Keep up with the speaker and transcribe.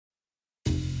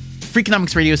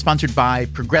Freakonomics Radio is sponsored by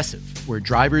Progressive, where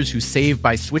drivers who save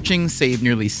by switching save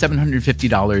nearly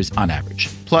 $750 on average.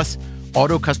 Plus,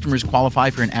 auto customers qualify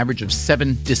for an average of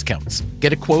 7 discounts.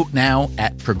 Get a quote now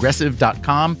at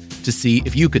Progressive.com to see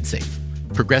if you could save.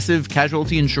 Progressive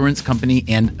Casualty Insurance Company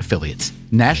and Affiliates.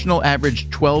 National average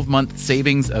 12-month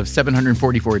savings of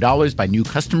 $744 by new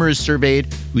customers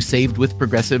surveyed who saved with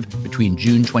Progressive between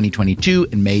June 2022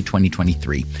 and May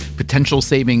 2023. Potential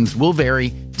savings will vary.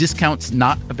 Discounts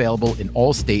not available in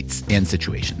all states and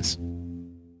situations.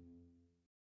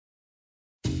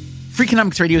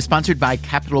 Freakonomics Radio is sponsored by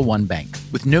Capital One Bank.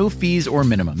 With no fees or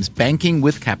minimums, banking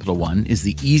with Capital One is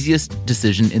the easiest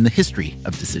decision in the history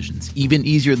of decisions, even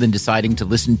easier than deciding to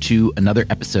listen to another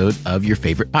episode of your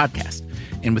favorite podcast.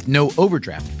 And with no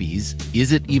overdraft fees,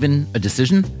 is it even a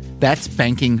decision? That's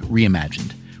banking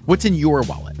reimagined. What's in your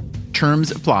wallet? Terms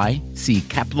apply. See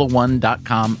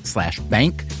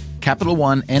CapitalOne.com/bank. Capital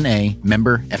One N.A.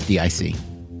 member FDIC.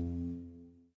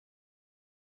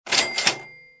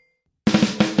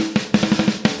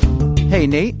 Hey,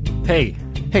 Nate. Hey.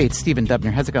 Hey, it's Stephen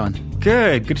Dubner. How's it going?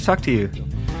 Good to talk to you.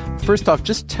 First off,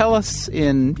 just tell us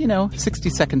in,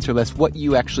 60 seconds or less what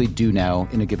you actually do now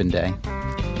in a given day.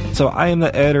 So I am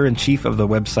the editor-in-chief of the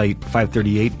website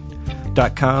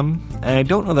 538.com, and I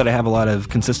don't know that I have a lot of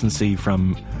consistency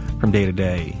from day to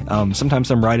day.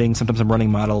 Sometimes I'm writing, sometimes I'm running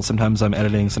models, sometimes I'm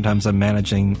editing, sometimes I'm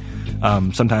managing,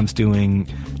 sometimes doing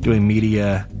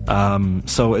media.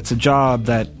 So it's a job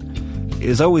that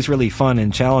is always really fun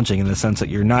and challenging in the sense that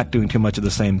you're not doing too much of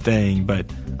the same thing,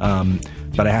 but I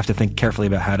have to think carefully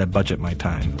about how to budget my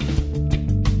time.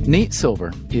 Nate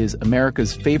Silver is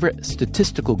America's favorite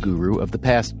statistical guru of the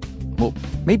past,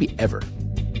 maybe ever.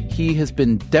 He has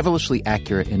been devilishly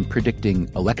accurate in predicting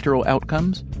electoral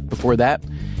outcomes. Before that,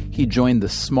 he joined the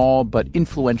small but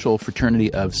influential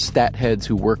fraternity of stat heads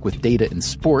who work with data in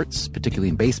sports, particularly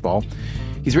in baseball.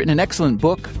 He's written an excellent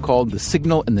book called The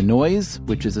Signal and the Noise,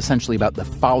 which is essentially about the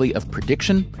folly of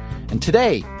prediction. And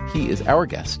today, he is our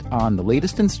guest on the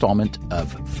latest installment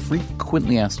of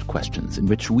Frequently Asked Questions, in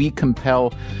which we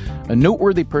compel a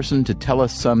noteworthy person to tell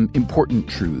us some important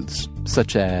truths,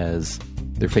 such as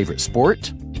their favorite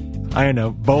sport. I don't know,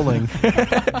 bowling,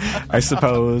 I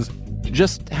suppose.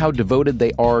 Just how devoted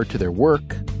they are to their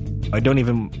work. I don't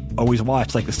even always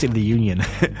watch, like the State of the Union,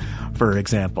 for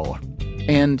example.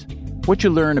 And what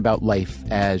you learn about life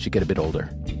as you get a bit older.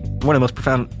 One of the most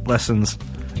profound lessons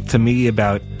to me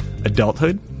about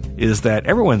adulthood is that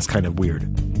everyone's kind of weird.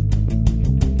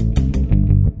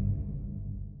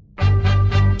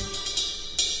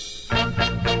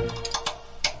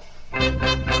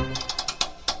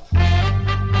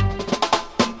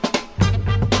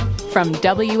 From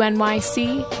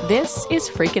WNYC, this is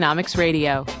Freakonomics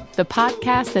Radio, the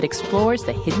podcast that explores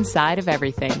the hidden side of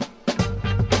everything.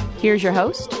 Here's your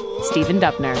host, Stephen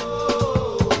Dubner.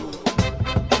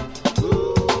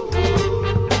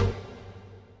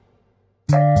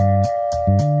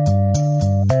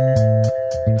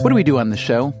 What do we do on this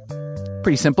show?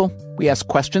 Pretty simple. We ask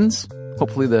questions,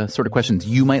 hopefully the sort of questions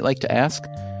you might like to ask,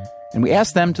 and we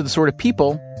ask them to the sort of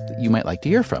people that you might like to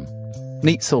hear from.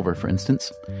 Nate Silver, for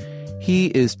instance. He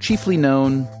is chiefly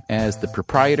known as the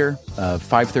proprietor of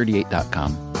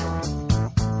 538.com.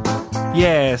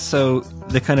 Yeah, so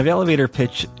the kind of elevator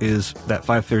pitch is that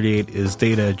 538 is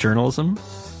data journalism.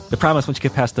 The problem is once you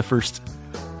get past the first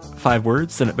 5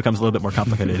 words, then it becomes a little bit more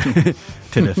complicated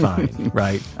to define,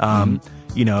 right?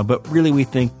 But really we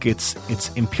think it's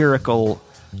empirical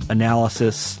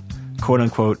analysis, quote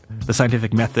unquote, the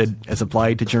scientific method as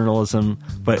applied to journalism,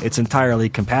 but it's entirely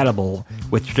compatible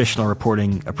with traditional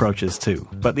reporting approaches too.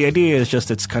 But the idea is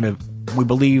just we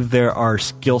believe there are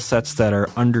skill sets that are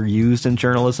underused in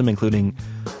journalism, including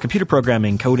computer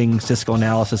programming, coding, statistical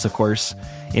analysis, of course,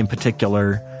 in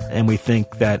particular. And we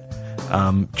think that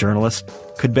journalists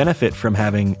could benefit from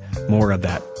having more of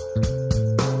that.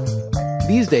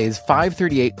 These days,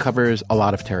 538 covers a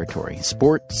lot of territory: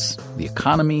 sports, the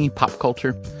economy, pop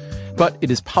culture. But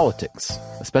it is politics,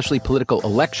 especially political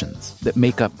elections, that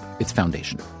make up its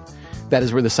foundation. That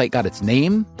is where the site got its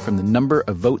name, from the number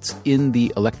of votes in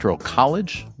the Electoral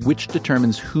College, which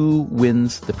determines who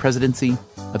wins the presidency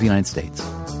of the United States.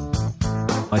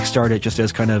 I started just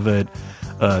as kind of a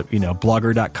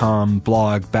blogger.com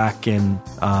blog back in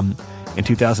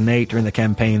 2008 during the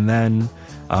campaign then.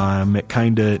 It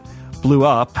kind of blew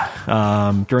up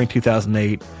during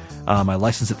 2008. I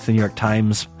licensed it to the New York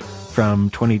Times from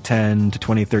 2010 to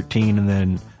 2013, and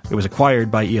then it was acquired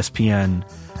by ESPN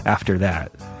after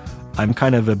that. I'm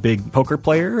kind of a big poker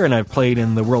player, and I've played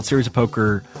in the World Series of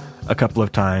Poker a couple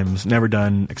of times, never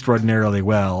done extraordinarily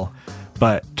well.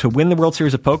 But to win the World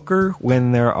Series of Poker,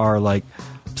 when there are like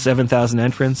 7,000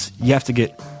 entrants, you have to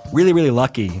get really, really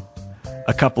lucky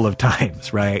a couple of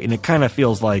times, right? And it kind of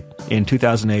feels like in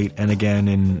 2008 and again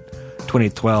in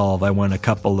 2012, I won a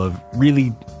couple of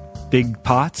really big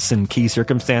pots and key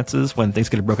circumstances when things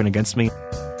get broken against me.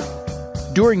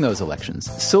 During those elections,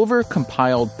 Silver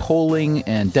compiled polling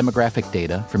and demographic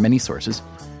data from many sources.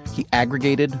 He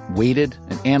aggregated, weighted,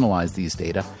 and analyzed these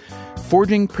data,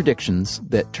 forging predictions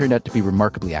that turned out to be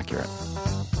remarkably accurate.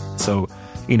 So,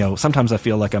 sometimes I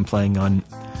feel like I'm playing on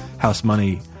house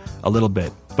money a little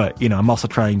bit, but, I'm also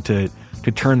trying to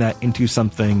turn that into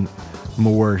something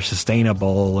more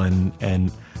sustainable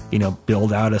and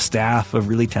build out a staff of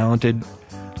really talented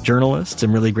journalists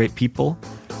and really great people.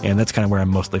 And that's kind of where I'm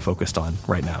mostly focused on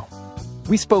right now.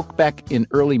 We spoke back in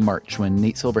early March when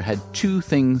Nate Silver had two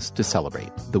things to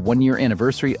celebrate: the one-year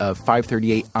anniversary of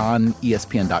 538 on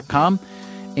ESPN.com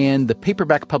and the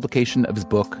paperback publication of his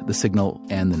book, The Signal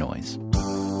and the Noise.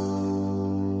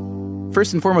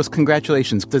 First and foremost,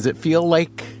 congratulations. Does it feel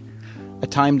like a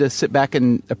time to sit back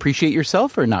and appreciate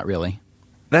yourself, or not really?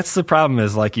 That's the problem,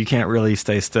 is you can't really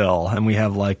stay still. And we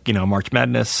have March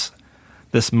Madness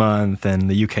this month and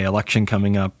the UK election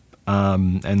coming up.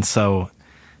 And so,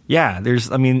 yeah,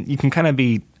 you can kind of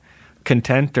be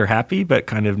content or happy, but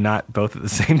kind of not both at the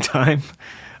same time,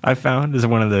 I found, is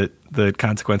one of the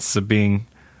consequences of having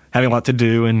a lot to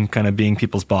do and kind of being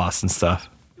people's boss and stuff.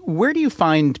 Where do you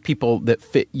find people that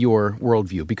fit your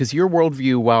worldview? Because your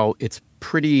worldview, while it's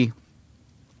pretty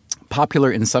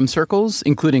popular in some circles,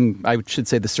 including, I should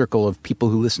say, the circle of people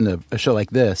who listen to a show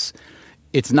like this,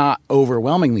 it's not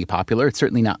overwhelmingly popular. It's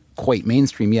certainly not quite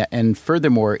mainstream yet. And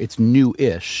furthermore, it's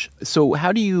new-ish. So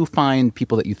how do you find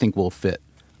people that you think will fit?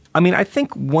 I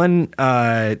think one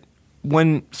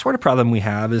sort of problem we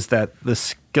have is that the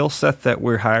skill set that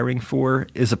we're hiring for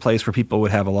is a place where people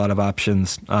would have a lot of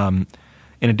options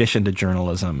in addition to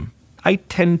journalism. I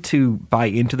tend to buy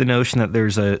into the notion that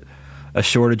there's a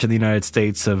shortage in the United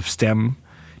States of STEM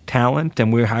talent,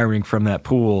 and we're hiring from that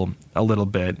pool a little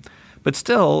bit. But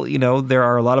still, there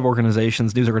are a lot of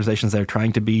news organizations that are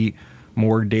trying to be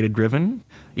more data-driven.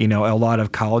 A lot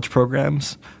of college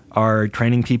programs are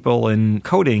training people in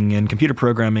coding and computer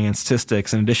programming and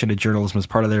statistics in addition to journalism as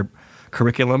part of their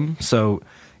curriculum. So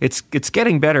it's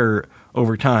getting better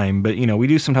over time. But, we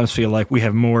do sometimes feel like we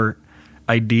have more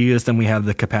ideas than we have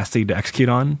the capacity to execute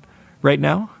on right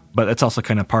now. But that's also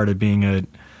kind of part of being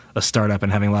a startup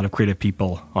and having a lot of creative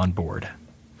people on board.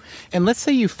 And let's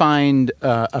say you find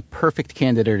a perfect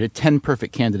candidate or 10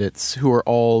 perfect candidates who are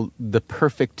all the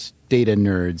perfect data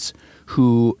nerds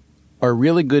who are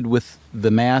really good with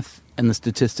the math and the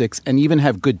statistics and even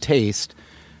have good taste,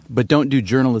 but don't do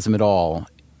journalism at all.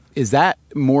 Is that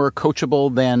more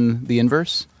coachable than the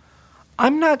inverse?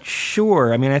 I'm not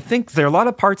sure. I think there are a lot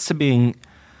of parts to being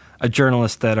a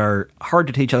journalist that are hard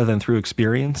to teach other than through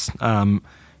experience.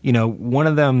 One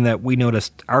of them that we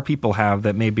noticed our people have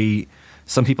that maybe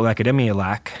some people in academia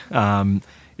lack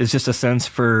is just a sense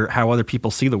for how other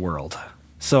people see the world.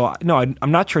 So, no,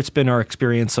 I'm not sure it's been our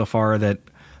experience so far that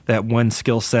one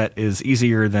skill set is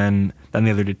easier than the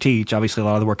other to teach. Obviously, a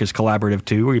lot of the work is collaborative,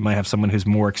 too, where you might have someone who's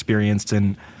more experienced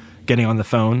in getting on the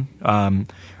phone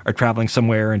or traveling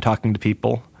somewhere and talking to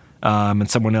people, and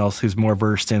someone else who's more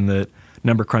versed in the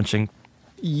number crunching.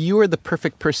 You are the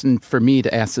perfect person for me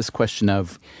to ask this question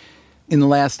of, in the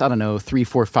last, 3,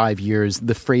 4, 5 years,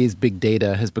 the phrase big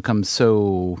data has become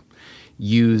so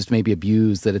used, maybe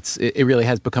abused, that it really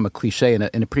has become a cliche in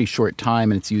a pretty short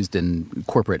time, and it's used in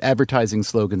corporate advertising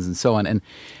slogans and so on.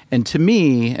 And to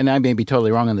me, and I may be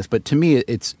totally wrong on this, but to me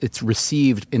it's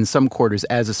received in some quarters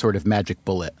as a sort of magic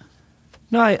bullet.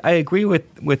 No, I agree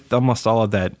with almost all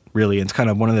of that, really. It's kind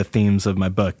of one of the themes of my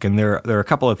book, and there are a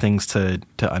couple of things to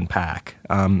unpack.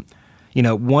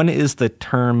 One is the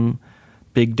term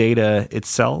big data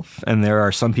itself, and there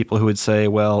are some people who would say,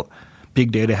 well,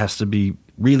 big data has to be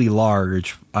really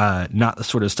large, not the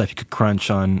sort of stuff you could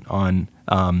crunch on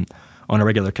a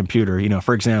regular computer.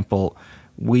 For example,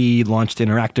 we launched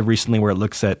Interactive recently, where it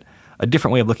looks at a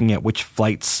different way of looking at which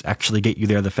flights actually get you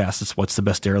there the fastest, what's the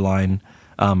best airline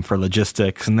for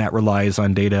logistics, and that relies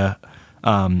on data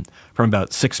from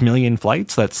about 6 million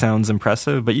flights. That sounds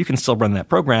impressive, but you can still run that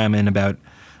program in about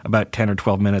 10 or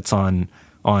 12 minutes on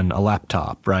a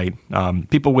laptop, right?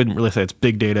 People wouldn't really say it's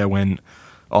big data when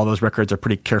all those records are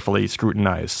pretty carefully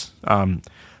scrutinized.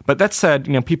 But that said,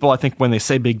 people, I think, when they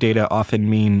say big data, often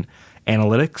mean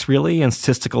analytics, really, and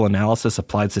statistical analysis,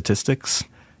 applied statistics.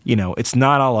 It's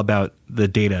not all about the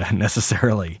data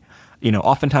necessarily.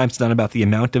 Oftentimes it's not about the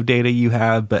amount of data you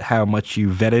have, but how much you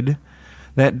vetted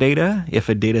that data. If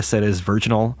a data set is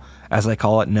virginal, as I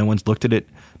call it, no one's looked at it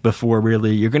before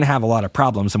really, you're going to have a lot of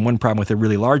problems. And one problem with a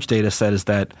really large data set is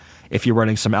that if you're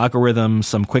running some algorithm,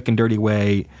 some quick and dirty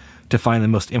way to find the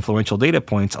most influential data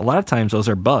points, a lot of times those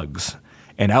are bugs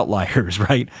and outliers,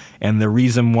 right? And the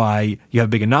reason why you have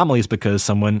big anomalies is because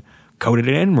someone coded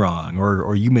it in wrong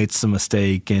or you made some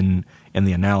mistake in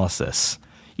the analysis.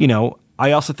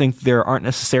 I also think there aren't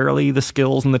necessarily the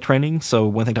skills and the training. So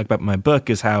one thing I talk about in my book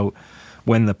is how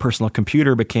when the personal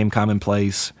computer became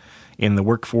commonplace in the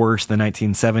workforce in the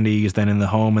 1970s, then in the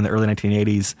home in the early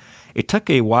 1980s, it took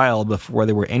a while before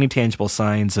there were any tangible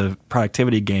signs of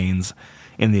productivity gains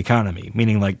in the economy,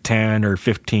 meaning like 10 or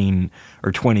 15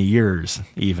 or 20 years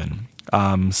even.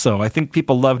 So I think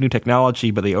people love new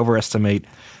technology, but they overestimate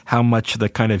how much the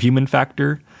kind of human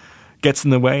factor gets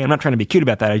in the way. I'm not trying to be cute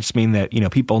about that. I just mean that,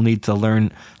 people need to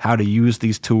learn how to use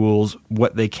these tools,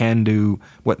 what they can do,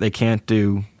 what they can't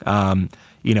do.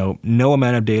 No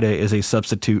amount of data is a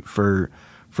substitute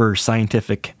for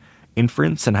scientific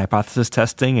inference and hypothesis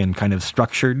testing and kind of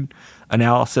structured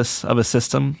analysis of a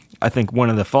system. I think one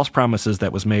of the false promises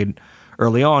that was made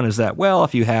early on is that, well,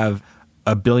 if you have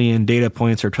a billion data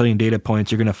points or a trillion data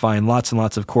points, you're going to find lots and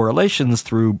lots of correlations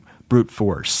through brute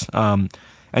force.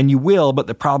 And you will, but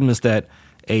the problem is that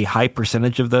a high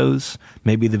percentage of those,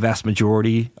 maybe the vast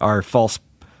majority, are false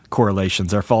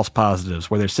correlations, are false positives,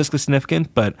 where they're statistically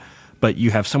significant, but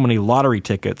you have so many lottery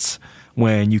tickets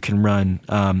when you can run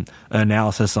an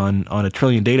analysis on a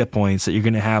trillion data points that you're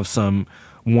going to have some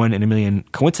 1 in a million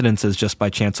coincidences just by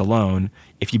chance alone.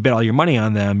 If you bet all your money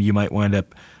on them, you might wind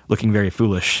up looking very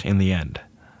foolish in the end.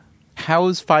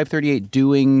 How's 538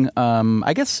 doing,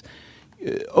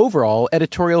 overall,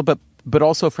 editorial, but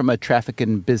also from a traffic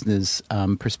and business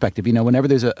perspective? Whenever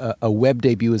there's a web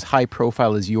debut as high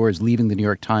profile as yours leaving the New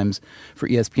York Times for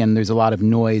ESPN, there's a lot of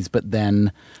noise, but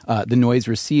then the noise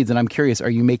recedes. And I'm curious,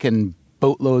 are you making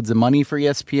boatloads of money for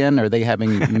ESPN? Are they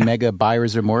having mega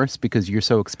buyer's remorse because you're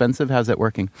so expensive? How's that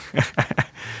working?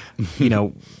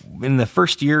 In the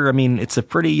first year, it's a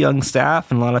pretty young staff,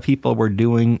 and a lot of people were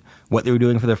doing what they were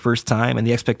doing for the first time, and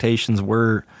the expectations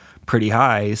were pretty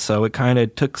high. So it kind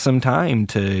of took some time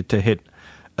to hit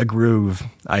a groove,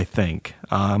 I think.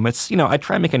 It's, I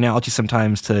try and make analogies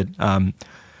sometimes to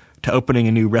opening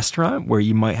a new restaurant where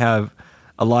you might have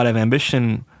a lot of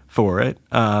ambition for it,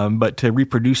 but to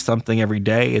reproduce something every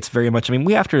day, it's very much,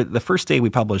 we after the first day we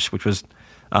published, which was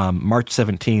March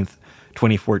 17th,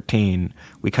 2014,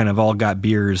 we kind of all got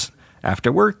beers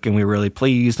after work, and we were really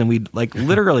pleased, and we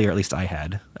literally, or at least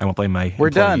I won't blame my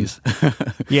employees. Done.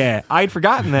 Yeah, I'd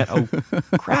forgotten that, oh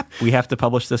crap, we have to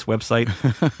publish this website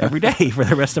every day for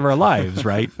the rest of our lives,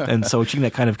 right? And so achieving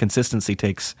that kind of consistency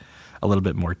takes a little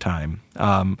bit more time.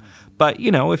 But,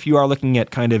 if you are looking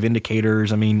at kind of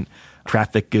indicators,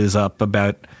 traffic is up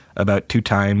about 2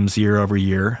 times year over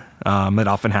year. That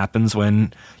often happens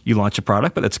when you launch a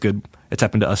product, but that's good. It's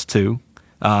happened to us too.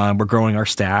 We're growing our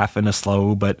staff in a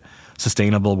slow but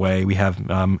sustainable way. We have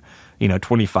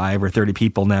 25 or 30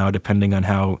 people now, depending on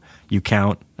how you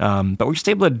count. But we're just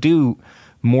able to do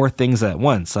more things at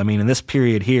once. In this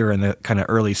period here in the kind of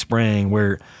early spring,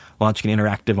 we're launching an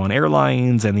interactive on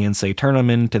airlines and the NCAA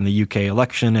tournament and the UK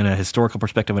election and a historical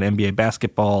perspective on NBA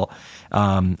basketball.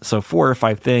 So 4 or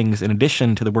 5 things in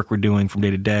addition to the work we're doing from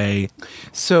day to day.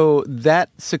 So that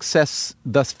success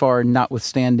thus far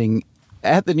notwithstanding,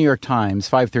 at the New York Times,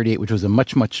 538, which was a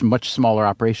much, much, much smaller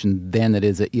operation than it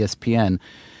is at ESPN,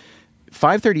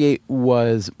 538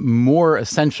 was more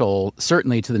essential,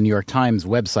 certainly, to the New York Times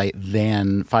website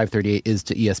than 538 is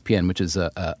to ESPN, which is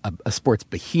a sports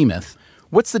behemoth.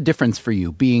 What's the difference for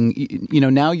you being,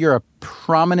 now you're a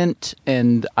prominent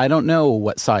and I don't know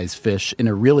what size fish in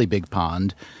a really big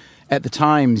pond. At the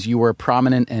Times, you were a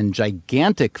prominent and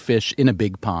gigantic fish in a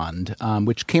big pond,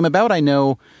 which came about, I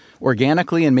know,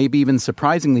 organically and maybe even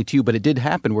surprisingly to you, but it did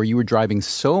happen where you were driving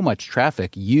so much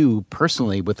traffic, you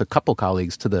personally, with a couple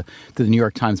colleagues, to the New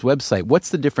York Times website. What's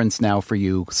the difference now for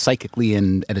you psychically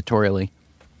and editorially?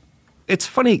 It's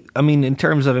funny, in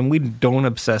terms of, and we don't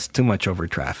obsess too much over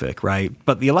traffic, right?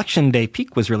 But the election day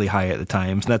peak was really high at the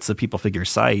Times, and that's the people figure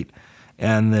site.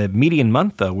 And the median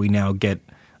month, though, we now get,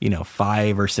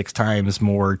 5 or 6 times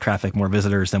more traffic, more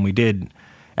visitors than we did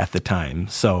at the time.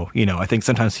 So, I think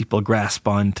sometimes people grasp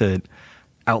onto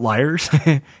outliers,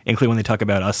 including when they talk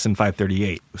about us in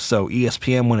 538. So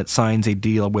ESPN, when it signs a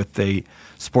deal with a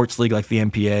sports league like the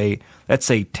NBA, that's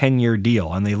a 10-year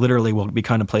deal, and they literally will be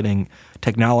contemplating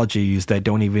technologies that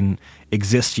don't even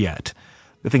exist yet.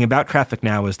 The thing about traffic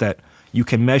now is that you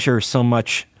can measure so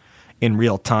much in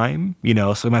real time,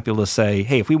 so we might be able to say,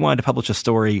 hey, if we wanted to publish a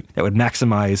story that would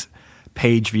maximize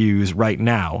page views right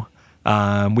now,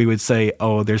 we would say,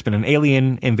 oh, there's been an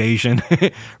alien invasion,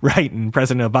 right? And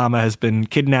President Obama has been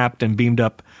kidnapped and beamed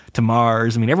up to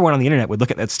Mars. I mean, everyone on the internet would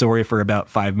look at that story for about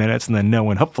 5 minutes, and then no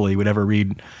one, hopefully, would ever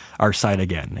read our site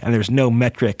again. And there's no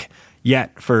metric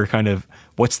yet for kind of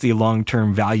what's the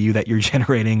long-term value that you're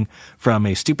generating from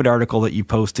a stupid article that you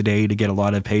post today to get a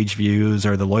lot of page views,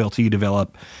 or the loyalty you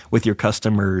develop with your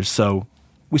customers. So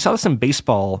we saw this in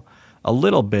baseball a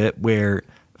little bit, where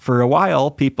for a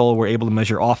while, people were able to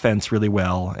measure offense really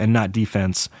well and not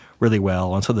defense really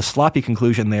well. And so the sloppy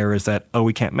conclusion there is that, oh,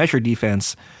 we can't measure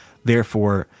defense,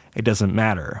 therefore it doesn't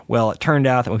matter. Well, it turned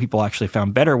out that when people actually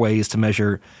found better ways to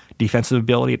measure defensive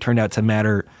ability, it turned out to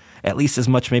matter at least as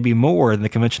much, maybe more, than the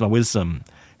conventional wisdom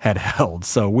had held.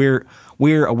 So we're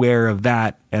aware of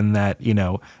that, and that,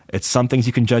 it's some things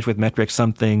you can judge with metrics,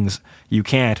 some things you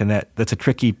can't, and that's a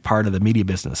tricky part of the media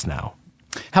business now.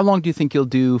 How long do you think you'll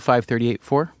do 538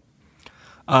 for?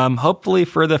 Hopefully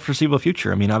for the foreseeable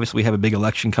future. I mean, obviously we have a big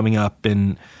election coming up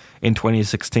in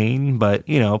 2016, but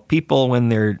people when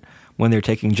they're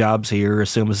taking jobs here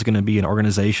assume this is going to be an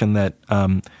organization that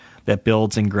that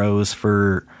builds and grows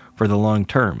for the long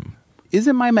term. Is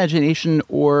it my imagination,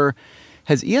 or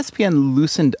has ESPN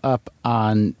loosened up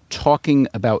on talking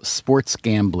about sports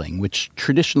gambling, which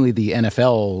traditionally the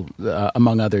NFL,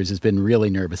 among others, has been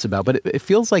really nervous about? But it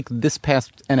feels like this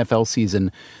past NFL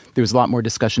season, there was a lot more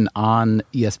discussion on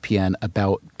ESPN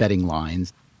about betting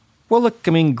lines. Well, look,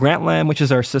 I mean, Grantland, which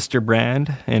is our sister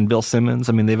brand, and Bill Simmons,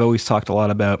 I mean, they've always talked a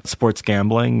lot about sports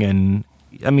gambling. And,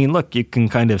 I mean, look, you can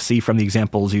kind of see from the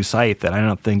examples you cite that I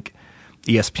don't think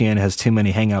ESPN has too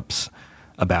many hang-ups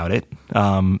about it.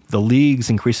 The leagues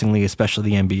increasingly,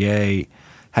 especially the NBA,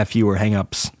 have fewer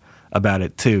hang-ups about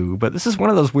it too. But this is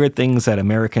one of those weird things that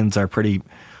Americans are pretty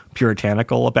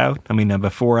puritanical about. I mean,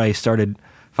 before I started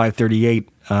 538,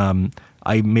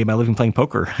 I made my living playing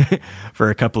poker for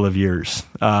a couple of years.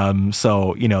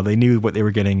 So, they knew what they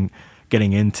were getting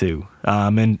into.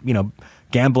 And,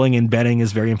 gambling and betting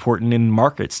is very important in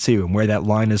markets too. And where that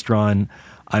line is drawn,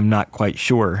 I'm not quite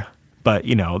sure. But,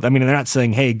 they're not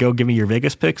saying, hey, go give me your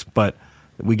Vegas picks, but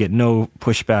we get no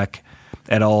pushback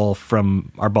at all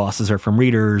from our bosses or from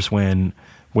readers when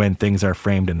things are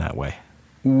framed in that way.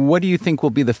 What do you think will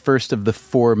be the first of the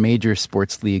 4 major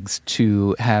sports leagues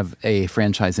to have a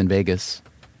franchise in Vegas?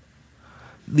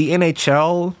 The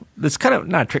NHL, it's kind of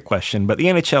not a trick question, but the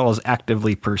NHL is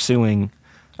actively pursuing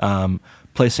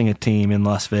placing a team in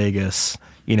Las Vegas.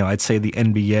 I'd say the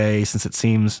NBA, since it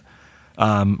seems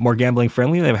more gambling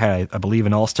friendly. They've had, I believe,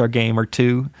 an all-star game or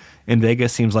 2 in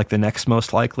Vegas. Seems like the next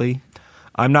most likely.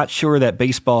 I'm not sure that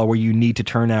baseball, where you need to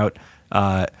turn out,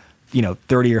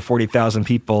 30 or 40,000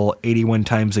 people 81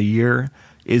 times a year,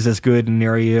 is as good an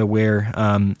area where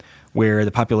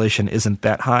the population isn't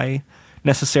that high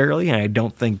necessarily. And I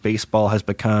don't think baseball has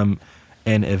become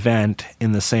an event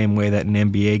in the same way that an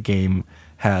NBA game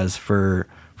has, for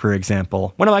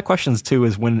example. One of my questions too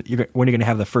is when you're going to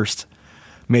have the first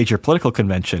major political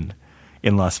convention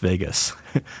in Las Vegas,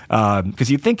 because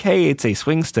you'd think, hey, it's a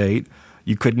swing state,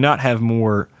 you could not have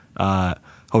more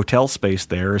hotel space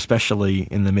there, especially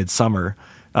in the midsummer.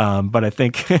 But I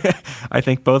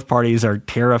think both parties are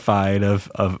terrified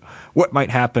of what might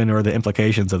happen or the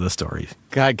implications of the story.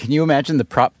 God, can you imagine the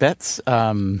prop bets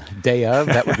day of?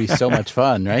 That would be so much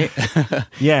fun, right?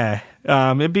 Yeah,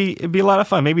 it'd be a lot of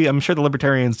fun. Maybe I'm sure the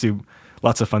libertarians do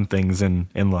lots of fun things in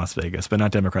Las Vegas, but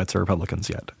not Democrats or Republicans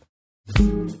yet.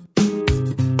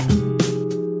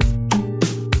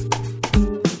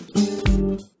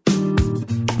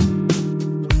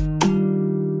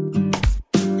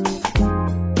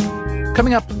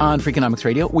 Coming up on Freakonomics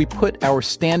Radio, we put our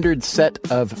standard set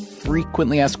of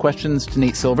frequently asked questions to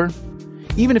Nate Silver.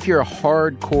 Even if you're a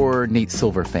hardcore Nate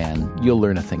Silver fan, you'll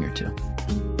learn a thing or two.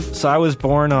 So I was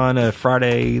born on a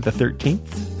Friday the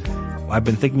 13th. I've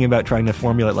been thinking about trying to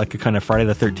formulate like a kind of Friday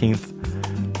the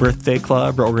 13th birthday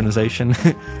club or organization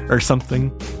or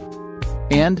something.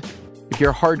 And if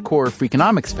you're a hardcore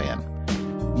Freakonomics fan,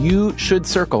 you should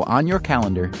circle on your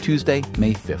calendar Tuesday,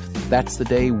 May 5th. That's the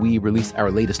day we release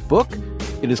our latest book.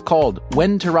 It is called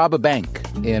When to Rob a Bank,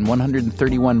 and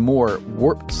 131 more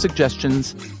warped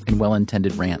suggestions and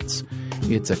well-intended rants.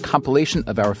 It's a compilation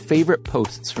of our favorite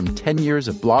posts from 10 years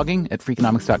of blogging at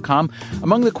Freakonomics.com.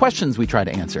 Among the questions we try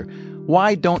to answer: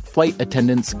 why don't flight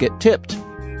attendants get tipped?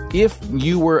 If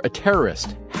you were a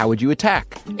terrorist, how would you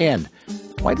attack? And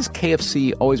why does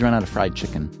KFC always run out of fried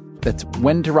chicken? That's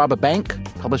When to Rob a Bank,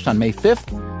 published on May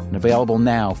 5th, and available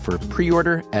now for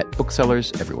pre-order at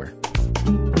booksellers everywhere.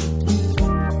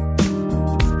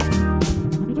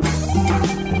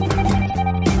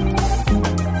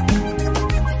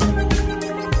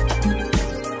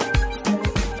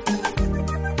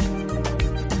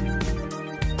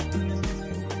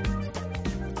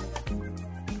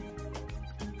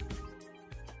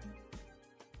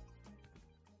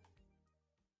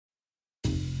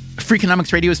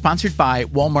 Freakonomics Radio is sponsored by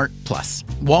Walmart Plus.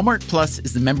 Walmart Plus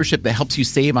is the membership that helps you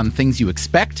save on things you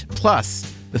expect,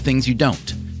 plus the things you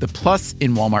don't. The plus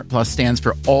in Walmart Plus stands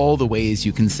for all the ways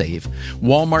you can save.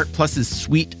 Walmart Plus's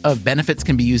suite of benefits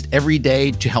can be used every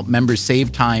day to help members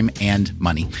save time and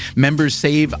money. Members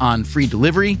save on free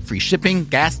delivery, free shipping,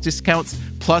 gas discounts,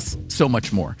 plus so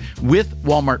much more. With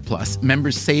Walmart Plus,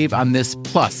 members save on this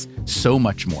plus so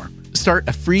much more. Start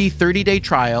a free 30-day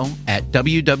trial at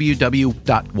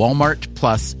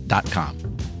www.walmartplus.com.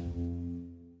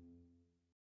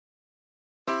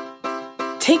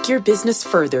 Take your business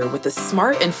further with the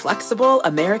smart and flexible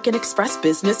American Express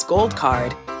Business Gold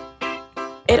Card.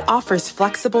 It offers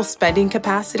flexible spending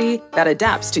capacity that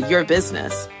adapts to your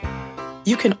business.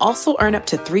 You can also earn up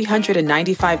to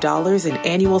 $395 in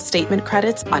annual statement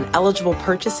credits on eligible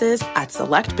purchases at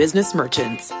select business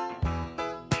merchants.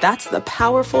 That's the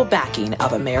powerful backing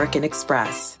of American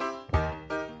Express.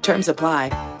 Terms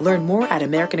apply. Learn more at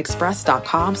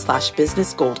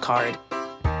americanexpress.com/business gold card.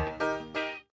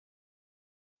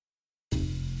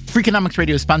 Freakonomics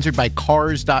Radio is sponsored by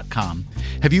Cars.com.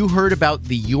 Have you heard about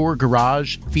the Your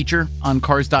Garage feature on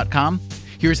Cars.com?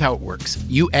 Here's how it works.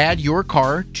 You add your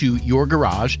car to your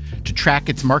garage to track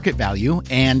its market value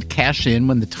and cash in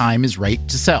when the time is right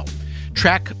to sell.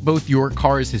 Track both your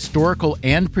car's historical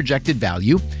and projected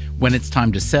value. When it's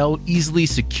time to sell, easily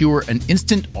secure an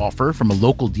instant offer from a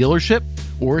local dealership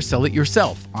or sell it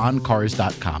yourself on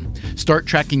Cars.com. Start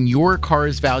tracking your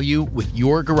car's value with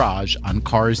your garage on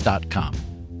Cars.com.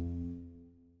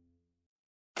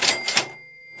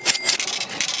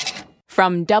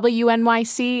 From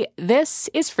WNYC, this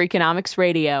is Freakonomics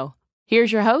Radio.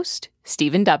 Here's your host,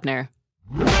 Stephen Dubner.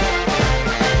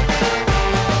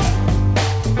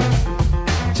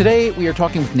 Today, we are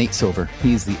talking with Nate Silver.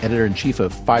 He's the editor-in-chief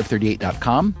of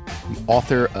 538.com, the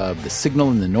author of The Signal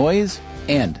and the Noise,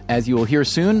 and, as you will hear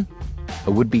soon,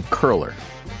 a would-be curler,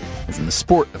 as in the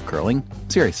sport of curling,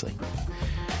 seriously.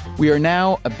 We are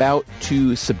now about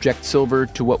to subject Silver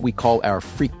to what we call our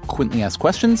frequently asked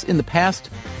questions. In the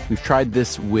past, we've tried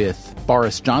this with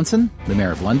Boris Johnson, the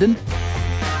Mayor of London.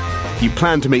 You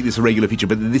plan to make this a regular feature,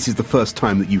 but this is the first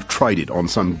time that you've tried it on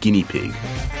some guinea pig.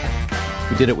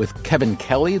 We did it with Kevin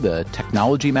Kelly, the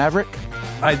technology maverick.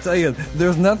 I tell you,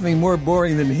 there's nothing more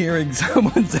boring than hearing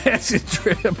someone's acid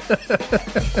trip.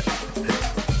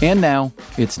 And now,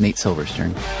 it's Nate Silver's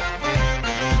turn.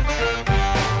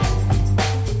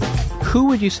 Who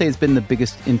would you say has been the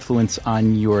biggest influence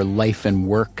on your life and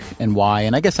work, and why?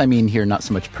 And I guess I mean here not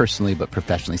so much personally, but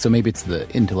professionally. So maybe it's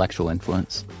the intellectual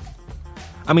influence.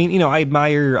 I mean, I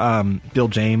admire Bill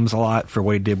James a lot for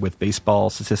what he did with baseball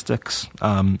statistics,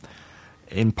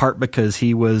 in part because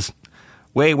he was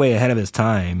way, way ahead of his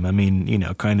time. I mean,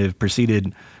 kind of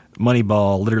preceded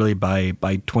Moneyball literally by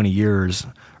 20 years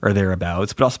or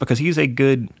thereabouts, but also because he's a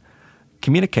good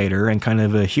communicator and kind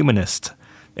of a humanist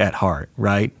at heart,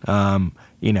 right?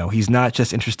 He's not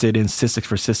just interested in statistics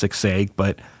for statistics' sake,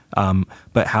 but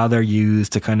how they're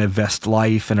used to kind of vest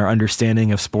life and our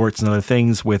understanding of sports and other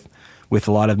things with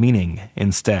a lot of meaning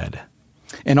instead.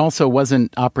 And also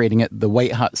wasn't operating at the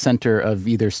white-hot center of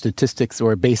either statistics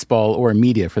or baseball or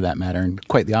media, for that matter, and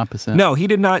quite the opposite. No, he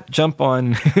did not jump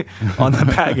on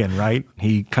the wagon, right?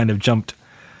 He kind of jumped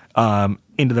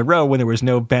into the row when there was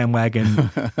no bandwagon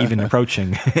even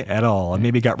approaching at all, and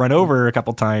maybe got run over a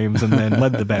couple times and then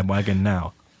led the bandwagon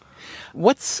now.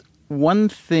 What's one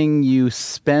thing you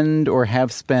spend or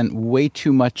have spent way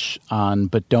too much on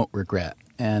but don't regret?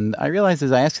 And I realize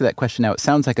as I ask you that question now, it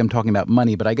sounds like I'm talking about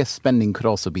money, but I guess spending could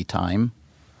also be time.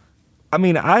 I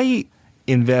mean, I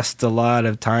invest a lot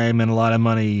of time and a lot of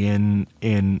money in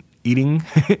eating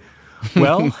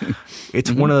well. It's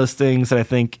one of those things that I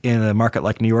think in a market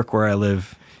like New York where I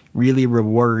live really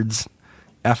rewards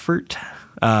effort,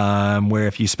 where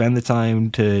if you spend the time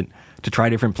to try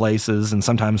different places and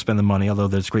sometimes spend the money, although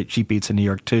there's great cheap eats in New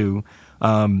York too,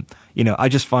 I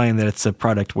just find that it's a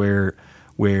product where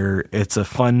it's a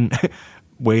fun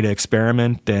way to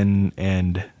experiment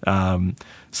and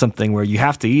something where you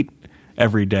have to eat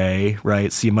every day,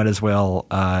 right? So you might as well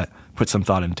put some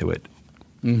thought into it.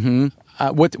 Mm-hmm.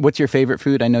 What's your favorite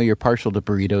food? I know you're partial to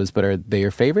burritos, but are they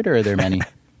your favorite or are there many?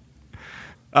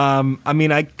 I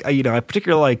mean, I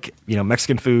particularly like,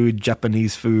 Mexican food,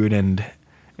 Japanese food, and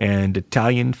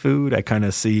Italian food. I kind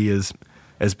of see as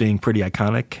being pretty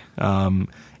iconic. In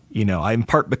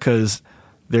part because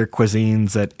they're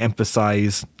cuisines that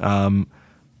emphasize it's not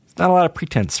a lot of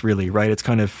pretense, really, right? It's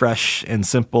kind of fresh and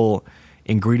simple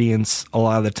ingredients a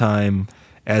lot of the time,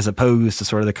 as opposed to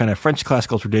sort of the kind of French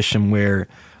classical tradition where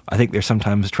I think they're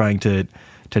sometimes trying to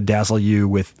dazzle you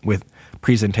with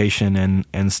presentation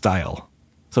and style.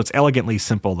 So it's elegantly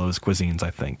simple, those cuisines, I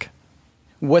think.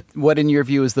 What in your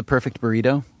view is the perfect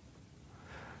burrito?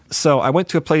 So I went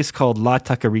to a place called La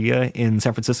Taqueria in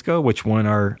San Francisco, which won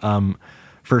our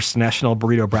first national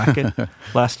burrito bracket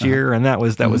last year, and that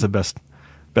was the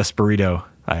best burrito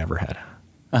I ever had.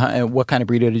 And what kind of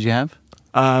burrito did you have?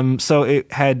 So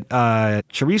it had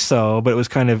chorizo, but it was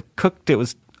kind of cooked. It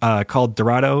was called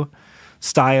Dorado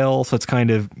style, so it's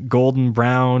kind of golden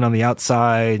brown on the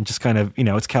outside, and just kind of,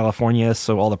 it's California,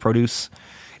 so all the produce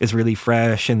is really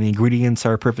fresh, and the ingredients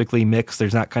are perfectly mixed.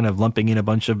 There's not kind of lumping in a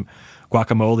bunch of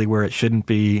guacamole where it shouldn't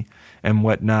be and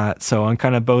whatnot. So on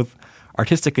kind of both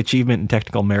artistic achievement and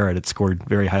technical merit, it scored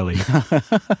very highly.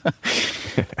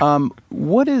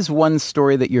 What is one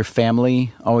story that your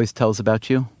family always tells about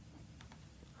you?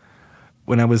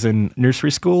 When I was in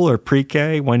nursery school or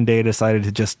pre-K, one day I decided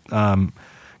to just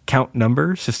count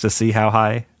numbers just to see how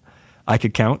high I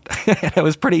could count. And I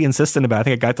was pretty insistent about it. I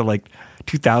think I got to like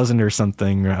 2,000 or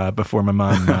something before my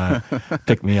mom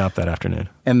picked me up that afternoon.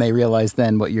 And they realized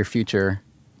then what your future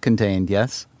contained,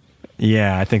 yes?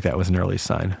 Yeah, I think that was an early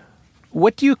sign.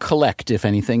 What do you collect, if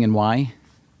anything, and why?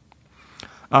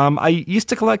 I used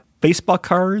to collect baseball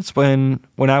cards when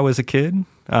I was a kid.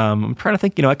 I'm trying to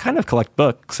think, I kind of collect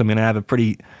books. I mean, I have a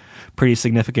pretty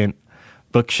significant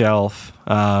bookshelf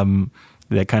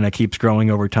that kind of keeps growing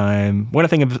over time. One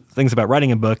of the things about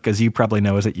writing a book, as you probably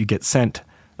know, is that you get sent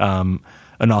an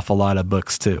awful lot of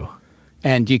books too.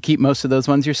 And do you keep most of those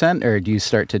ones you're sent, or do you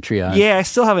start to triage? Yeah, I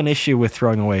still have an issue with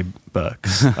throwing away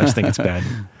books. I just think it's bad.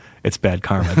 It's bad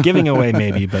karma. Giving away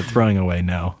maybe, but throwing away,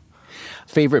 no.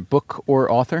 Favorite book or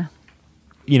author?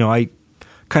 I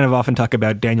kind of often talk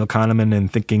about Daniel Kahneman, and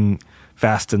Thinking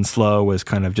Fast and Slow was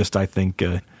kind of just, I think,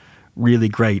 a really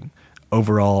great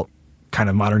overall kind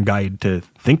of modern guide to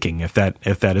thinking, if that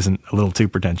isn't a little too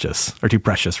pretentious, or too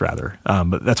precious rather.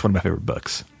 But that's one of my favorite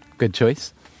books. Good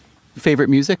choice. Favorite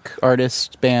music,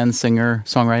 artist, band, singer,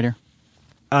 songwriter?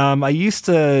 I used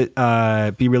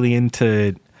to be really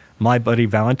into My Bloody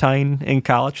Valentine in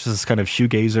college. This is kind of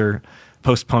shoegazer,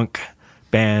 post-punk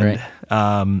band. Right.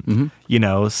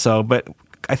 But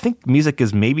I think music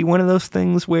is maybe one of those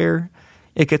things where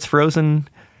it gets frozen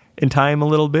in time a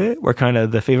little bit, where kind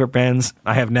of the favorite bands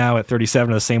I have now at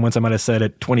 37 are the same ones I might have said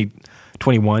at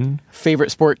 21. Favorite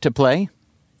sport to play?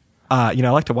 I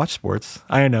like to watch sports.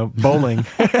 I don't know, bowling,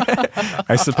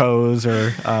 I suppose,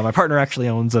 or my partner actually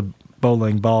owns a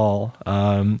bowling ball.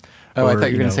 I thought you were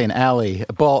going to say an alley.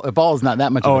 A ball is not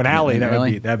that much. An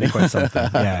alley. That'd be quite something.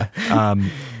 Yeah.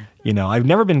 I've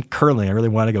never been curling. I really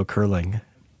want to go curling.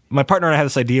 My partner and I had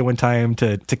this idea one time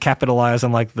to capitalize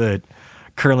on like the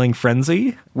curling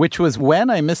frenzy. Which was when?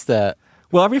 I missed that.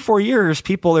 Well, every 4 years,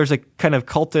 there's a kind of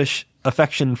cultish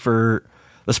affection for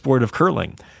the sport of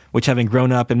curling, which, having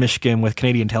grown up in Michigan with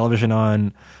Canadian television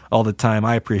on all the time,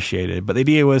 I appreciated. But the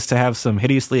idea was to have some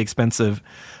hideously expensive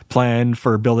plan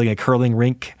for building a curling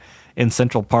rink in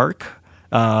Central Park,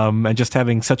 and just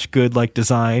having such good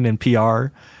design and PR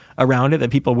around it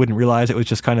that people wouldn't realize it was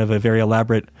just kind of a very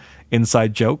elaborate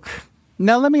inside joke.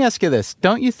 Now, let me ask you this.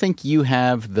 Don't you think you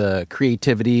have the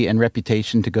creativity and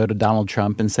reputation to go to Donald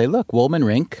Trump and say, look, Woolman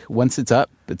Rink, once it's up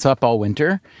all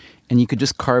winter, and you could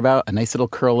just carve out a nice little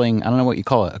curling, I don't know what you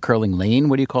call it, a curling lane?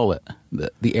 What do you call it?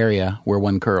 The area where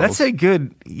one curls. That's a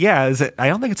good, I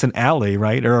don't think it's an alley,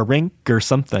 right? Or a rink or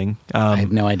something. I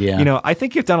have no idea. I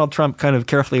think if Donald Trump kind of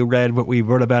carefully read what we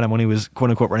wrote about him when he was,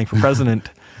 quote unquote, running for president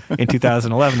in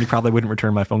 2011, he probably wouldn't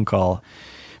return my phone call.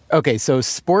 Okay, so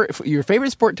sport, your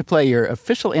favorite sport to play, your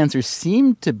official answer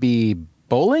seemed to be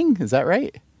bowling. Is that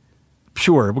right?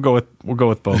 Sure, we'll go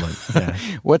with bowling. Yeah.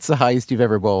 What's the highest you've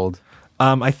ever bowled?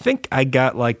 I think I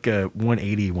got like a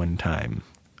 180 one time,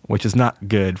 which is not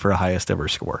good for a highest ever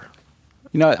score.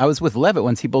 I was with Levitt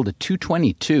once. He bowled a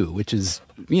 222, which is,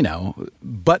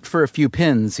 but for a few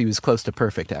pins, he was close to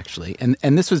perfect, actually.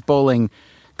 And this was bowling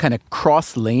kind of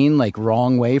cross lane, like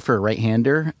wrong way for a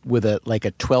right-hander, with a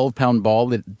 12-pound ball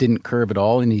that didn't curve at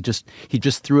all, and he just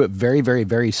threw it very, very,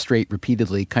 very straight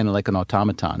repeatedly, kind of like an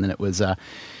automaton. And it was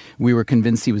we were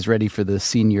convinced he was ready for the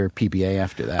senior PBA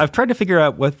after that. I've tried to figure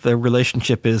out what the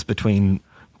relationship is between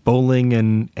bowling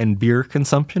and beer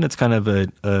consumption. It's kind of a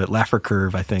Laffer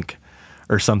curve, I think,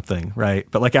 or something, right?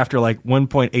 But after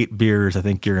 1.8 beers, I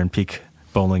think you're in peak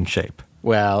bowling shape.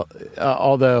 Well,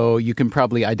 although you can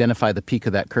probably identify the peak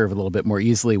of that curve a little bit more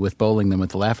easily with bowling than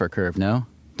with the Laffer curve, no?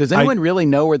 Does anyone really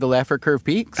know where the Laffer curve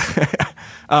peaks?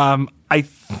 I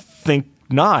think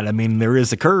not. I mean, there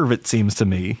is a curve, it seems to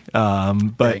me.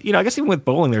 But, right. I guess even with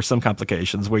bowling, there's some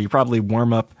complications where you probably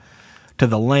warm up to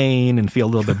the lane and feel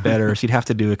a little bit better. So you'd have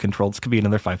to do a controlled. This could be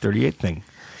another 538 thing.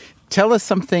 Tell us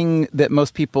something that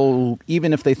most people,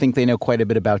 even if they think they know quite a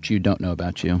bit about you, don't know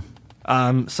about you.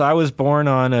 So I was born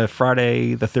on a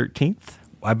Friday the 13th.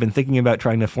 I've been thinking about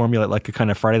trying to formulate like a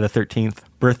kind of Friday the 13th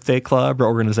birthday club or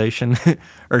organization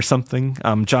or something.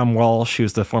 John Walsh,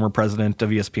 who's the former president of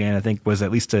ESPN, I think was at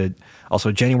least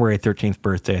also January 13th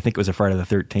birthday. I think it was a Friday the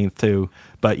 13th too.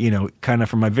 But, kind of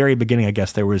from my very beginning, I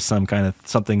guess there was some kind of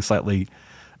something slightly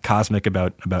cosmic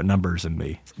about numbers in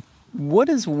me. What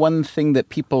is one thing that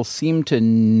people seem to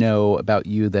know about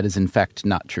you that is in fact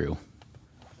not true?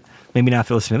 Maybe not if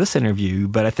they're listening to this interview,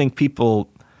 but I think people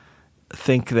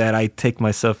think that I take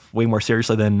myself way more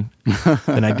seriously than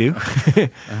I do.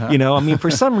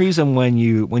 For some reason, when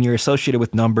you're associated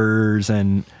with numbers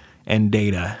and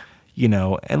data,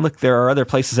 and look, there are other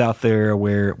places out there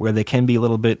where they can be a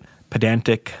little bit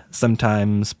pedantic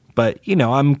sometimes, but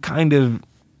I'm kind of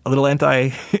a little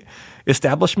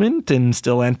anti-establishment and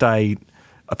still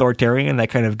anti-authoritarian.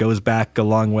 That kind of goes back a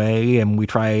long way, and we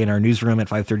try in our newsroom at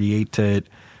 538 to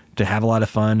have a lot of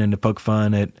fun and to poke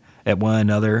fun at one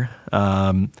another,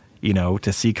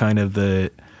 to see kind of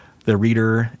the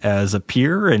reader as a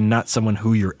peer and not someone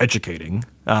who you're educating.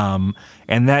 And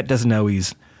that doesn't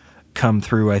always come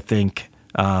through, I think,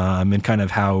 in kind of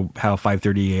how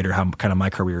 538 or how kind of my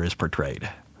career is portrayed.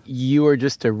 You are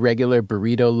just a regular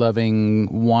burrito-loving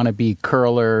wannabe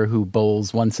curler who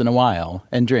bowls once in a while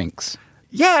and drinks.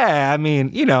 Yeah,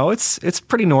 it's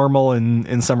pretty normal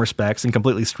in some respects and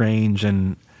completely strange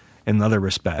in other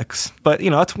respects. But,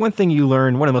 that's one thing you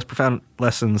learn. One of the most profound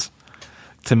lessons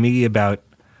to me about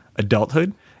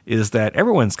adulthood is that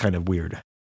everyone's kind of weird.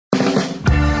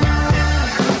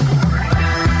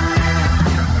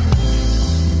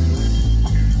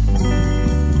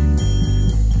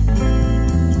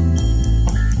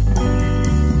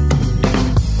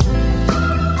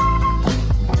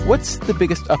 What's the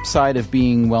biggest upside of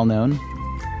being well-known?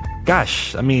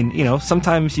 Gosh,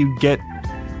 sometimes you get,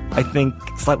 I think,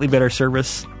 slightly better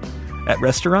service at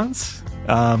restaurants.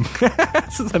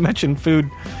 Since I mentioned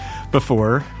food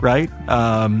before, right?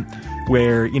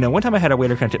 Where, one time I had a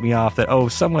waiter kind of tip me off that,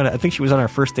 someone, I think she was on her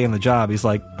first day on the job. He's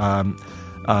like,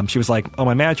 she was like,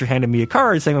 my manager handed me a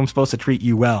card saying I'm supposed to treat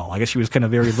you well. I guess she was kind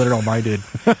of very literal-minded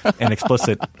and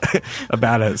explicit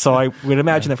about it. So I would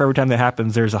imagine that for every time that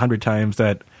happens, there's 100 times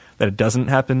that it doesn't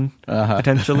happen,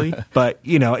 potentially. But,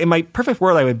 in my perfect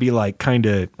world, I would be like kind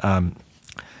of,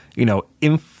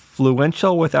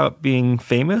 influential without being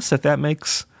famous, if that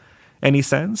makes any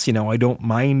sense. I don't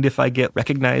mind if I get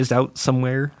recognized out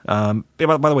somewhere. By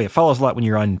the way, it follows a lot when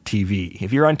you're on TV.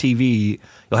 If you're on TV,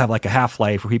 you'll have like a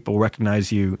half-life where people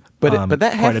recognize you. But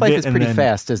that half-life is pretty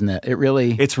fast, isn't it?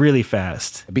 It's really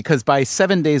fast. Because by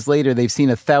 7 days later, they've seen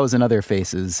 1,000 other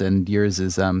faces, and yours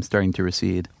is starting to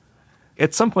recede.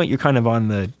 At some point, you're kind of on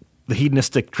the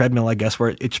hedonistic treadmill, I guess,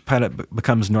 where it kind of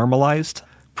becomes normalized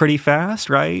pretty fast,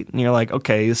 right? And you're like,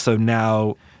 okay, so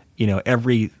now,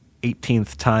 every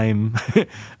 18th time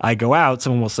I go out,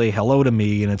 someone will say hello to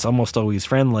me, and it's almost always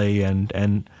friendly,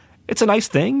 and it's a nice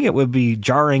thing. It would be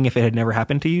jarring if it had never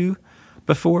happened to you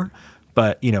before,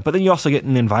 but then you also get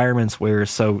in environments where,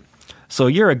 so a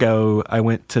year ago, I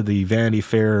went to the Vanity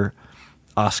Fair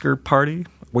Oscar party,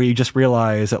 where you just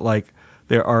realize that, like,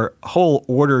 there are whole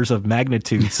orders of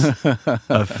magnitudes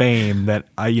of fame that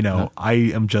I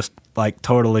am just like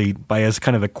totally, by as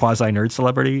kind of a quasi-nerd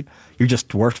celebrity, you're just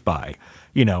dwarfed by.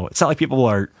 It's not like people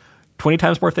are 20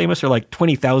 times more famous or like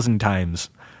 20,000 times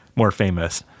more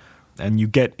famous. And you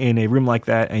get in a room like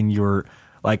that and you're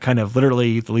like kind of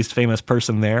literally the least famous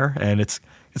person there. And it's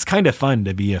kind of fun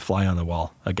to be a fly on the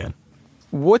wall again.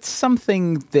 What's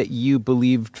something that you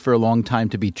believed for a long time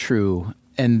to be true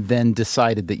and then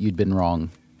decided that you'd been wrong?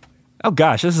 Oh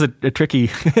gosh, this is a tricky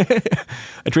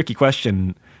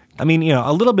question.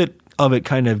 A little bit of it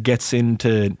kind of gets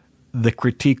into the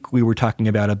critique we were talking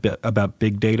about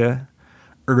big data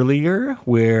earlier,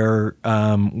 where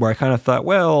I kind of thought,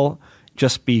 well,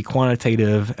 just be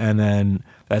quantitative, and then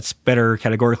that's better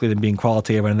categorically than being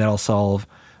qualitative, and that'll solve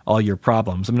all your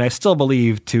problems. I still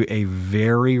believe to a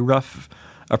very rough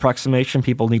approximation,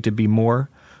 people need to be more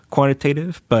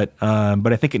quantitative, but I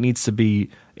think it needs to be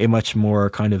a much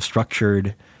more kind of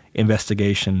structured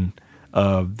investigation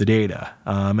of the data,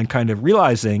 and kind of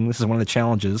realizing this is one of the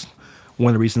challenges.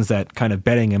 One of the reasons that kind of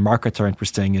betting and markets are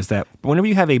interesting is that whenever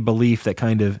you have a belief that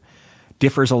kind of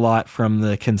differs a lot from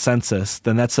the consensus,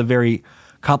 then that's a very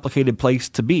complicated place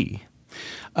to be.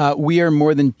 We are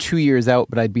more than 2 years out,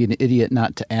 but I'd be an idiot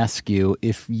not to ask you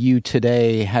if you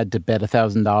today had to bet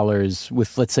 $1,000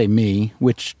 with, let's say, me,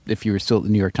 which if you were still at the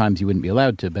New York Times, you wouldn't be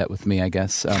allowed to bet with me, I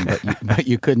guess, but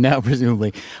you could now,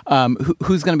 presumably.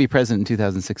 Who's going to be president in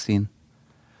 2016?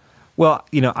 Well,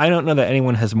 I don't know that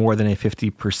anyone has more than a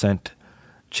 50%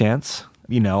 chance.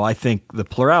 I think the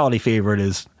plurality favorite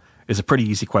is a pretty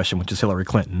easy question, which is Hillary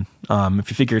Clinton. If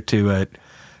you figure to a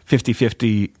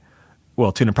 50-50,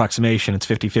 well, to an approximation, it's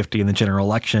 50-50 in the general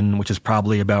election, which is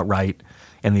probably about right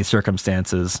in these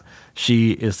circumstances.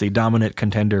 She is the dominant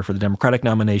contender for the Democratic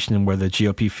nomination, where the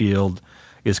GOP field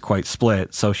is quite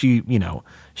split. So she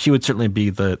would certainly be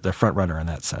the front runner in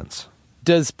that sense.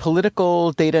 Does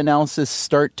political data analysis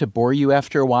start to bore you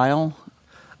after a while?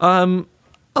 A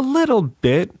little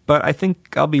bit, but I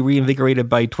think I'll be reinvigorated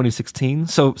by 2016.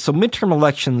 So midterm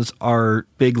elections are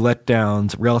big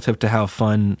letdowns relative to how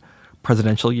fun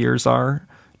presidential years are.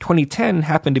 2010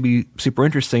 happened to be super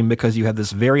interesting because you had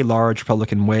this very large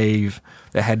Republican wave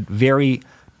that had very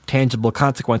tangible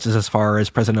consequences as far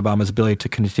as President Obama's ability to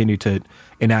continue to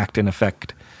enact and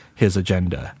affect his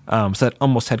agenda. So that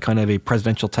almost had kind of a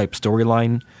presidential type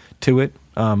storyline to it.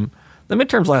 The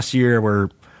midterms last year were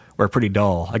pretty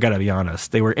dull, I got to be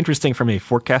honest. They were interesting from a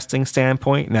forecasting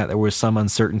standpoint, in that there was some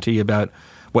uncertainty about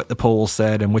what the polls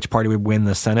said and which party would win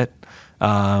the Senate.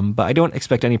 But I don't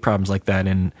expect any problems like that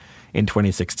in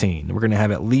 2016. We're going to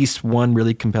have at least one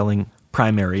really compelling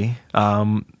primary.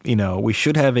 We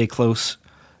should have a close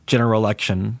general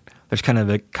election. There's kind of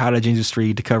a cottage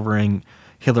industry to covering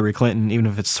Hillary Clinton, even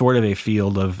if it's sort of a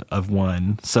field of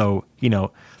one. So,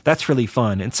 that's really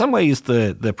fun. In some ways,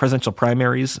 the presidential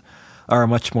primaries are a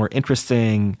much more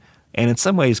interesting and in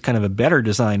some ways kind of a better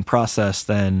designed process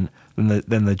than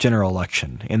the general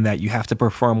election, in that you have to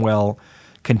perform well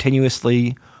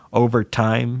continuously over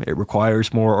time. It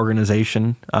requires more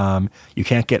organization. You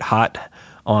can't get hot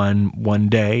on one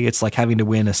day. It's like having to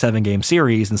win a 7-game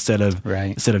series instead of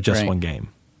just one game.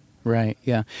 Right,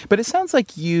 yeah. But it sounds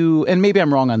like you, and maybe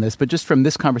I'm wrong on this, but just from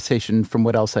this conversation, from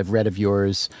what else I've read of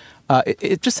yours,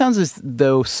 it just sounds as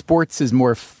though sports is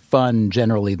more fun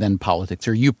generally than politics,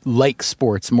 or you like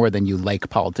sports more than you like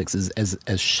politics,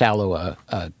 as shallow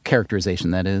a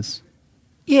characterization that is.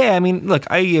 Yeah, I mean, look,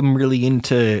 I am really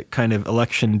into kind of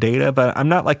election data, but I'm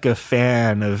not like a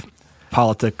fan of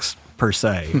politics per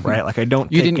se, right? Like I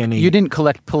don't You didn't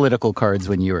collect political cards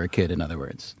when you were a kid, in other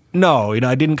words. No,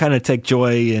 I didn't kind of take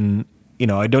joy in,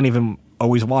 I don't even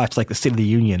always watch like the State of the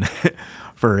Union,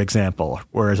 for example,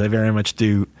 whereas I very much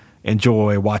do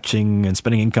enjoy watching and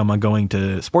spending income on going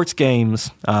to sports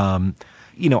games. I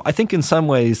think in some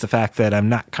ways the fact that I'm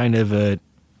not kind of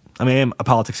I'm a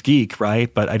politics geek,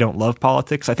 right? But I don't love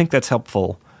politics. I think that's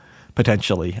helpful,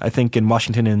 potentially. I think in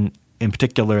Washington in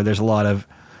particular, there's a lot of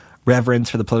reverence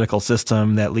for the political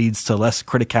system that leads to less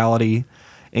criticality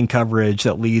in coverage,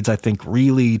 that leads, I think,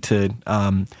 really to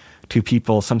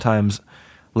people sometimes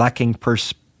lacking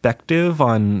perspective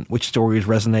on which stories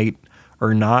resonate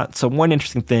or not. So one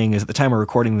interesting thing is at the time we're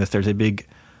recording this, there's a big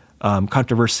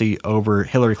controversy over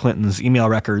Hillary Clinton's email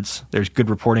records. There's good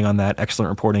reporting on that, excellent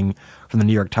reporting from the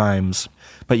New York Times.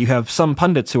 But you have some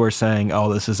pundits who are saying,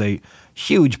 oh, this is a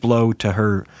huge blow to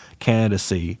her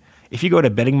candidacy. If you go to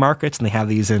betting markets, and they have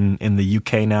these in the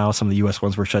UK now, some of the US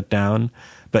ones were shut down,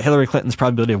 but Hillary Clinton's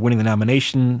probability of winning the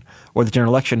nomination or the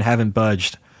general election haven't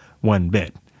budged one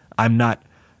bit. I'm not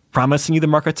promising you the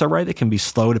markets are right. It can be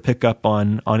slow to pick up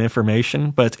on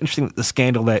information, but it's interesting that the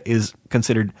scandal that is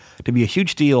considered to be a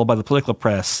huge deal by the political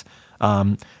press,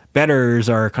 bettors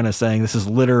are kind of saying this is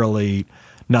literally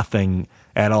nothing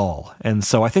at all. And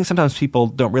so I think sometimes people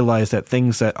don't realize that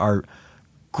things that are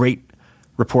great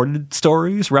reported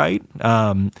stories, right,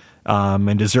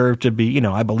 and deserve to be,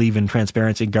 I believe in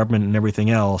transparency, government, and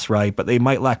everything else, right, but they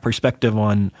might lack perspective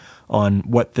on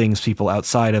what things people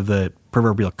outside of the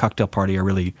proverbial cocktail party are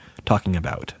really talking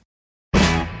about.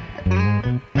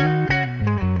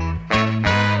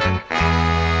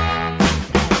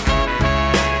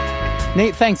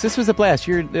 Nate, thanks. This was a blast.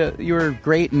 You were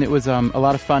great, and it was a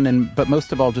lot of fun. But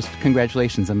most of all, just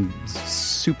congratulations. I'm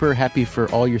super happy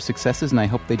for all your successes, and I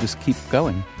hope they just keep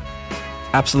going.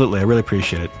 Absolutely. I really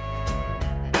appreciate it.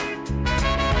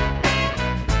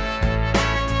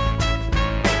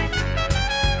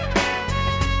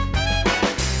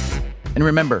 And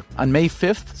remember, on May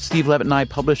 5th, Steve Levitt and I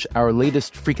publish our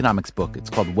latest Freakonomics book. It's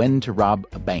called When to Rob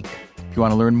a Bank. If you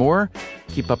want to learn more,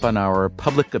 keep up on our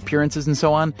public appearances and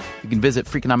so on, you can visit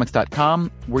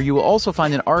Freakonomics.com, where you will also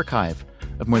find an archive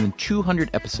of more than 200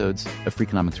 episodes of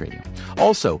Freakonomics Radio.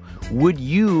 Also, would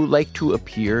you like to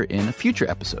appear in a future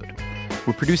episode?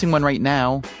 We're producing one right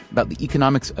now about the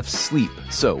economics of sleep.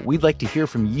 So we'd like to hear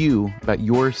from you about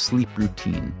your sleep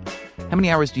routine. How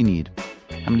many hours do you need?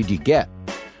 How many do you get?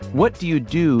 What do you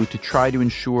do to try to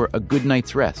ensure a good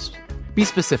night's rest? Be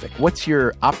specific. What's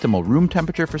your optimal room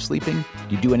temperature for sleeping?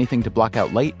 Do you do anything to block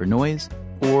out light or noise?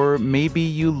 Or maybe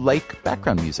you like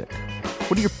background music.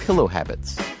 What are your pillow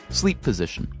habits? Sleep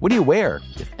position? What do you wear,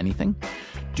 if anything?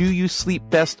 Do you sleep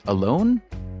best alone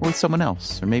or with someone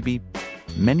else? Or maybe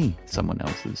many someone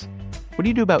else's? What do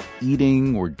you do about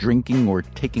eating or drinking or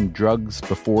taking drugs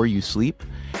before you sleep?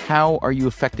 How are you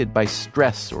affected by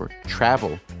stress or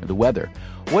travel or the weather?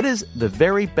 What is the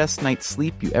very best night's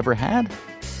sleep you ever had?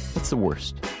 What's the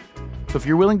worst? So if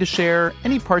you're willing to share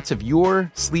any parts of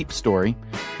your sleep story,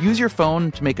 use your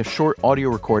phone to make a short audio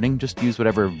recording. Just use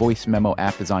whatever voice memo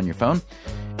app is on your phone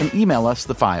and email us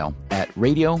the file at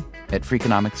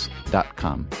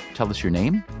radio@freakonomics.com. Tell us your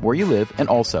name, where you live, and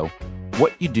also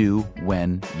what you do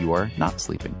when you are not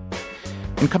sleeping.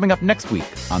 And coming up next week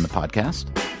on the podcast,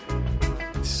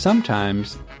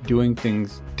 sometimes doing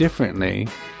things differently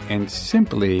and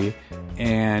simply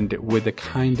and with a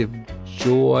kind of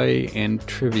joy and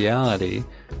triviality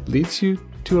leads you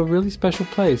to a really special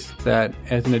place that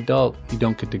as an adult you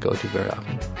don't get to go to very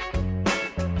often.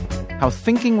 How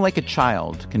thinking like a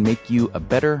child can make you a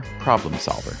better problem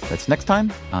solver. That's next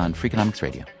time on Freakonomics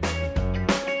Radio.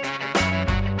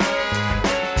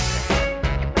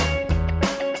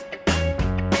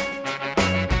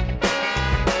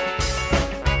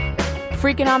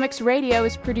 Freakonomics Radio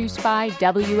is produced by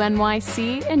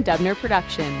WNYC and Dubner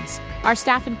Productions. Our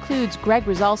staff includes Greg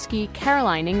Rosalski,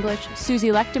 Caroline English, Susie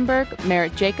Lechtenberg,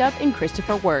 Merritt Jacob, and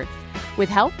Christopher Worth, with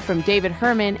help from David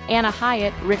Herman, Anna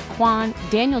Hyatt, Rick Kwan,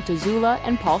 Daniel Tazula,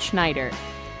 and Paul Schneider.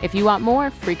 If you want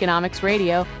more Freakonomics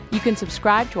Radio, you can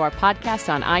subscribe to our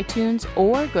podcast on iTunes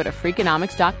or go to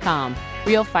Freakonomics.com,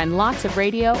 where you'll find lots of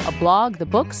radio, a blog, the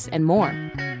books, and more.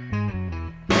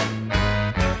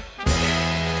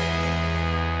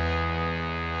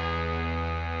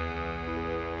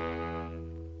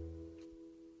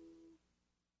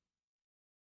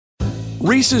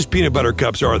 Reese's Peanut Butter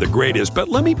Cups are the greatest, but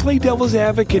let me play devil's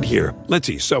advocate here. Let's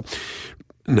see. So,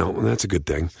 no, that's a good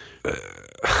thing.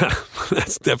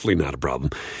 That's definitely not a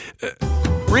problem.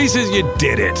 Reese's, you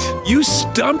did it. You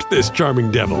stumped this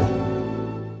charming devil.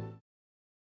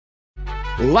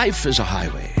 Life is a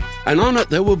highway, and on it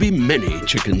there will be many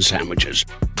chicken sandwiches.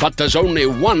 But there's only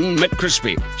one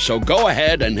McCrispy. So go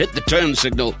ahead and hit the turn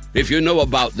signal if you know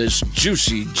about this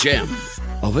juicy gem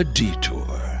of a detour.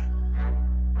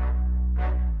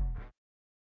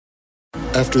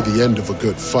 After the end of a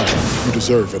good fight, you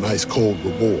deserve an ice-cold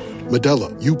reward.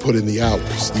 Modelo, you put in the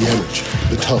hours, the energy,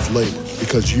 the tough labor,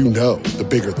 because you know the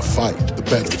bigger the fight, the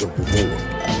better the reward.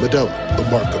 Modelo, the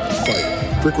mark of the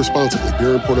fighter. Drink responsibly.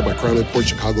 Beer imported by Crown Imports,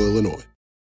 Chicago, Illinois.